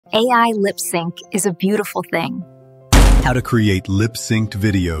AI lip sync is a beautiful thing. How to create lip-synced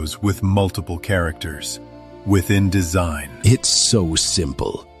videos with multiple characters within Dzine. It's so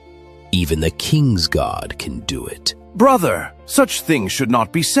simple. Even the king's god can do it. Brother, such things should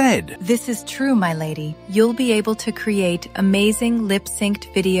not be said. This is true, my lady. You'll be able to create amazing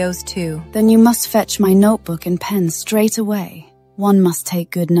lip-synced videos too. Then you must fetch my notebook and pen straight away. One must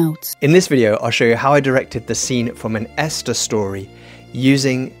take good notes. In this video, I'll show you how I directed the scene from an Esther story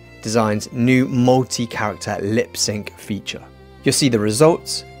using Dzine's new multi-character lip sync feature. You'll see the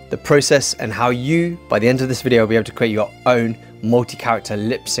results, the process, and how you, by the end of this video, will be able to create your own multi-character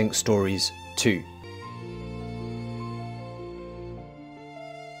lip sync stories too.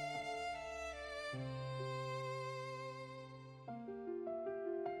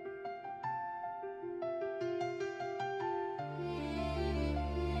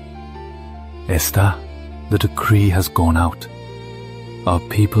 Esther, the decree has gone out. Our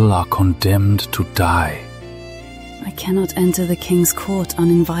people are condemned to die. I cannot enter the king's court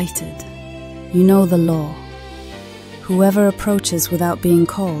uninvited. You know the law. Whoever approaches without being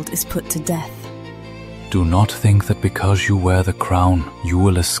called is put to death. Do not think that because you wear the crown, you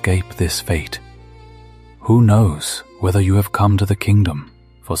will escape this fate. Who knows whether you have come to the kingdom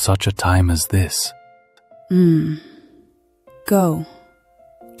for such a time as this? Go.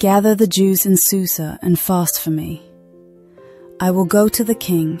 Gather the Jews in Susa and fast for me. I will go to the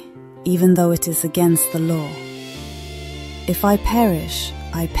king, even though it is against the law. If I perish,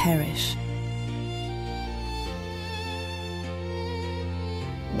 I perish.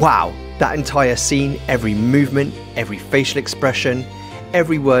 Wow, that entire scene, every movement, every facial expression,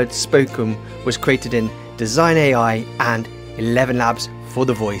 every word spoken was created in Dzine AI and ElevenLabs for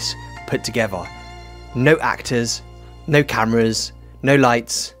the voice put together. No actors, no cameras, no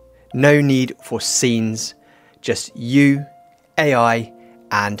lights, no need for scenes, just you, AI,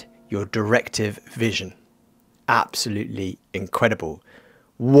 and your directive vision. Absolutely incredible.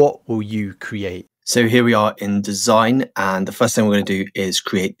 What will you create? So here we are in Dzine, and the first thing we're going to do is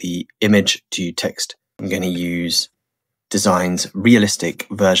create the image to text. I'm going to use Dzine's realistic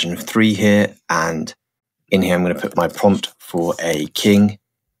version 3 here, and in here I'm going to put my prompt for a king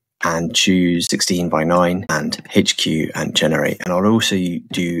and choose 16:9 and HQ and generate. And I'll also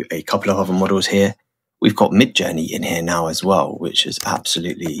do a couple of other models here. We've got Midjourney in here now as well, which is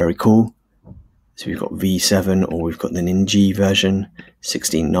absolutely very cool. So we've got V7, or we've got the Ninja version,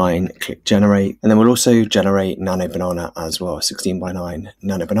 16:9, click generate. And then we'll also generate NanoBanana as well, 16:9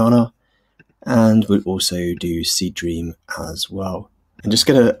 NanoBanana. And we'll also do SeedDream as well. And just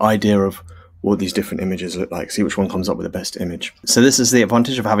get an idea of what these different images look like, see which one comes up with the best image. So this is the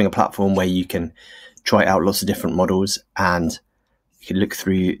advantage of having a platform where you can try out lots of different models, and you can look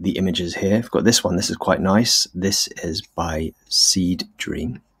through the images here. I've got this one, this is quite nice. This is by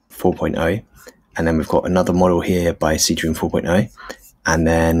SeedDream 4.0. And then we've got another model here by SeedDream 4.0. And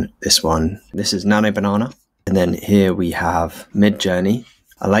then this one, this is NanoBanana. And then here we have Midjourney.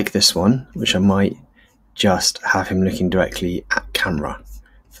 I like this one, which I might just have him looking directly at camera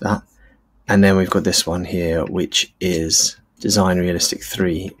for that. And then we've got this one here, which is Dzine Realistic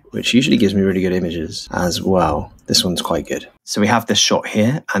 3, which usually gives me really good images as well. This one's quite good. So we have this shot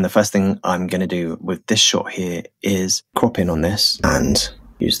here, and the first thing I'm going to do with this shot here is crop in on this and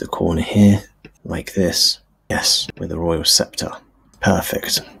use the corner here like this. Yes, with the royal scepter.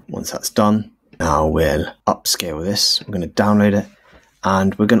 Perfect. Once that's done, now we'll upscale this. We're going to download it,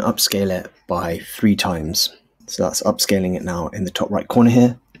 and we're going to upscale it by 3 times. So that's upscaling it now in the top right corner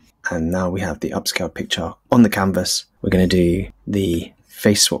here. And now we have the upscaled picture on the canvas. We're going to do the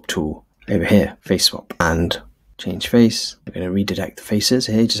face swap tool over here, face swap, and change face. We're going to redetect the faces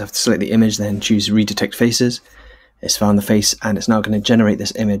here. You just have to select the image, then choose redetect faces. It's found the face, and it's now going to generate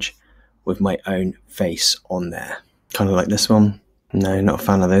this image with my own face on there. Kind of like this one. No, not a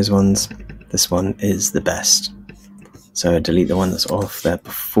fan of those ones. This one is the best. So delete the one that's off there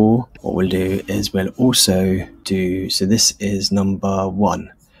before. What we'll do is we'll also do, so this is number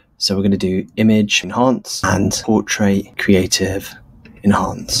 1. So we're going to do image enhance and portrait creative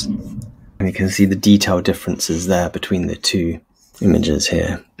enhance. And you can see the detail differences there between the two images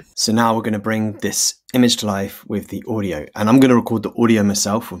here. So now we're going to bring this image to life with the audio. And I'm going to record the audio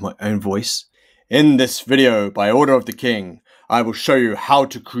myself with my own voice. In this video, by order of the king, I will show you how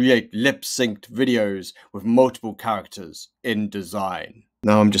to create lip-synced videos with multiple characters in Dzine.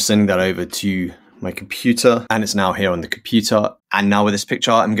 Now I'm just sending that over to my computer, and it's now here on the computer. And now with this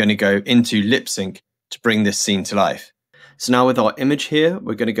picture, I'm going to go into lip sync to bring this scene to life. So now with our image here,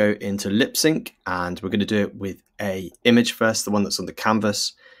 we're going to go into lip sync, and we're going to do it with a image first, the one that's on the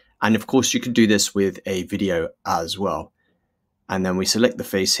canvas. And of course you can do this with a video as well. and then we select the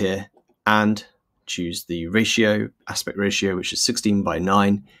face here and choose the ratio, aspect ratio, which is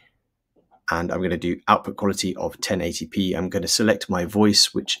 16:9. And I'm going to do output quality of 1080p. I'm going to select my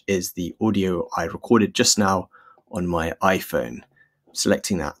voice, which is the audio I recorded just now on my iPhone.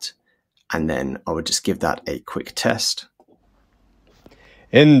 Selecting that, and then I would just give that a quick test.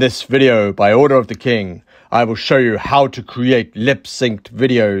 In this video, by order of the king, I will show you how to create lip-synced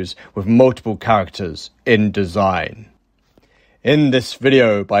videos with multiple characters in Dzine. In this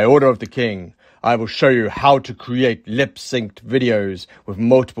video, by order of the king, I will show you how to create lip-synced videos with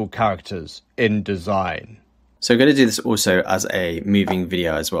multiple characters in Dzine. So we're going to do this also as a moving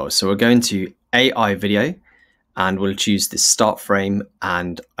video as well. So we're going to AI video, and we'll choose this start frame,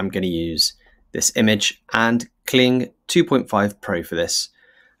 and I'm going to use this image and Kling 2.5 Pro for this.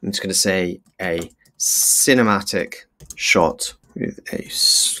 I'm just going to say a cinematic shot with a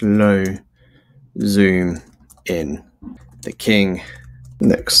slow zoom in. The king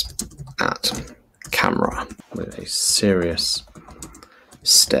looks at camera with a serious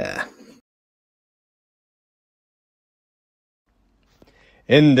stare.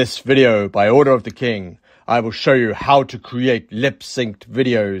 In this video, by order of the king, I will show you how to create lip-synced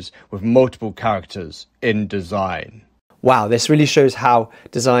videos with multiple characters in Dzine. Wow, this really shows how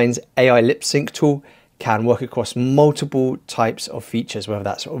Dzine's AI lip sync tool can work across multiple types of features, whether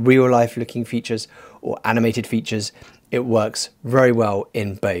that's real life looking features or animated features. It works very well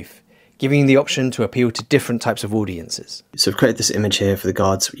in both, giving you the option to appeal to different types of audiences. So I've created this image here for the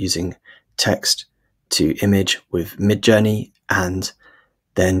guards using text to image with Midjourney, and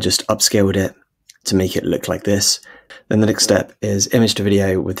then just upscaled it to make it look like this. Then the next step is image to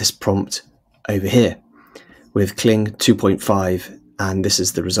video with this prompt over here with Kling 2.5, and this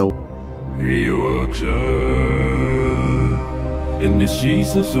is the result.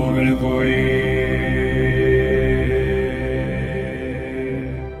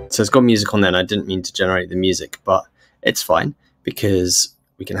 So it's got music on there, and I didn't mean to generate the music, but it's fine because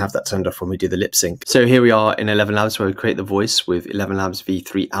we can have that turned off when we do the lip sync. So here we are in ElevenLabs, where we create the voice with ElevenLabs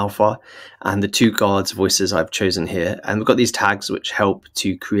v3 Alpha and the two guards voices I've chosen here. And we've got these tags which help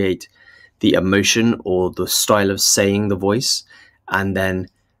to create the emotion or the style of saying the voice. And then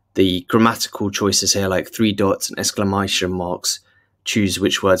the grammatical choices here, like 3 dots and exclamation marks, choose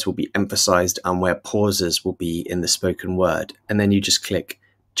which words will be emphasized and where pauses will be in the spoken word. And then you just click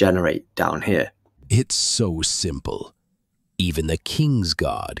generate down here. It's so simple. Even the king's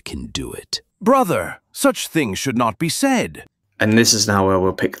god can do it. Brother, such things should not be said. And this is now where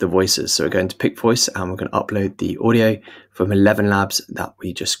we'll pick the voices. So we're going to pick voice, and we're going to upload the audio from ElevenLabs that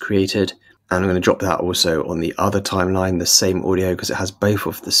we just created. And I'm going to drop that also on the other timeline, the same audio, because it has both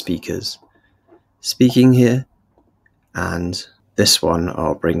of the speakers speaking here. And this one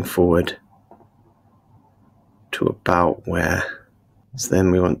I'll bring forward to about where. So then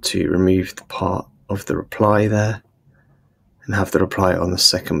we want to remove the part of the reply there and have the reply on the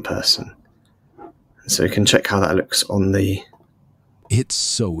second person. And so you can check how that looks on the... It's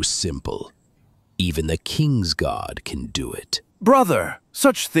so simple. Even the king's god can do it. Brother,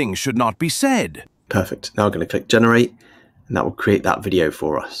 such things should not be said. Perfect. Now I'm going to click generate, and that will create that video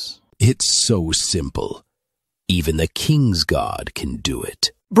for us. It's so simple. Even the king's god can do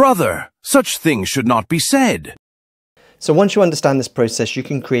it. Brother, such things should not be said. So once you understand this process, you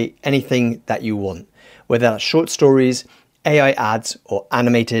can create anything that you want, whether that's short stories, AI ads, or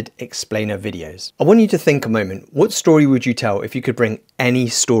animated explainer videos. I want you to think a moment, what story would you tell if you could bring any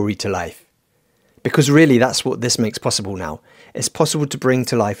story to life? Because really that's what this makes possible now. It's possible to bring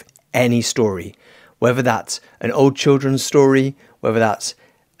to life any story, whether that's an old children's story, whether that's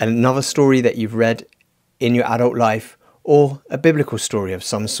another story that you've read in your adult life, or a biblical story of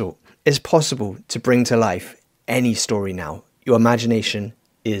some sort. It's possible to bring to life any story now. Your imagination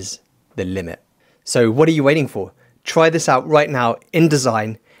is the limit. So what are you waiting for? Try this out right now in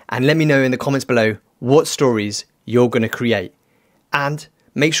Dzine, and let me know in the comments below what stories you're going to create. And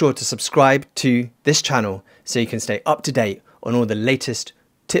make sure to subscribe to this channel so you can stay up to date on all the latest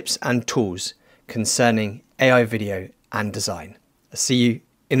tips and tools concerning AI video and design. I'll see you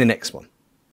in the next one.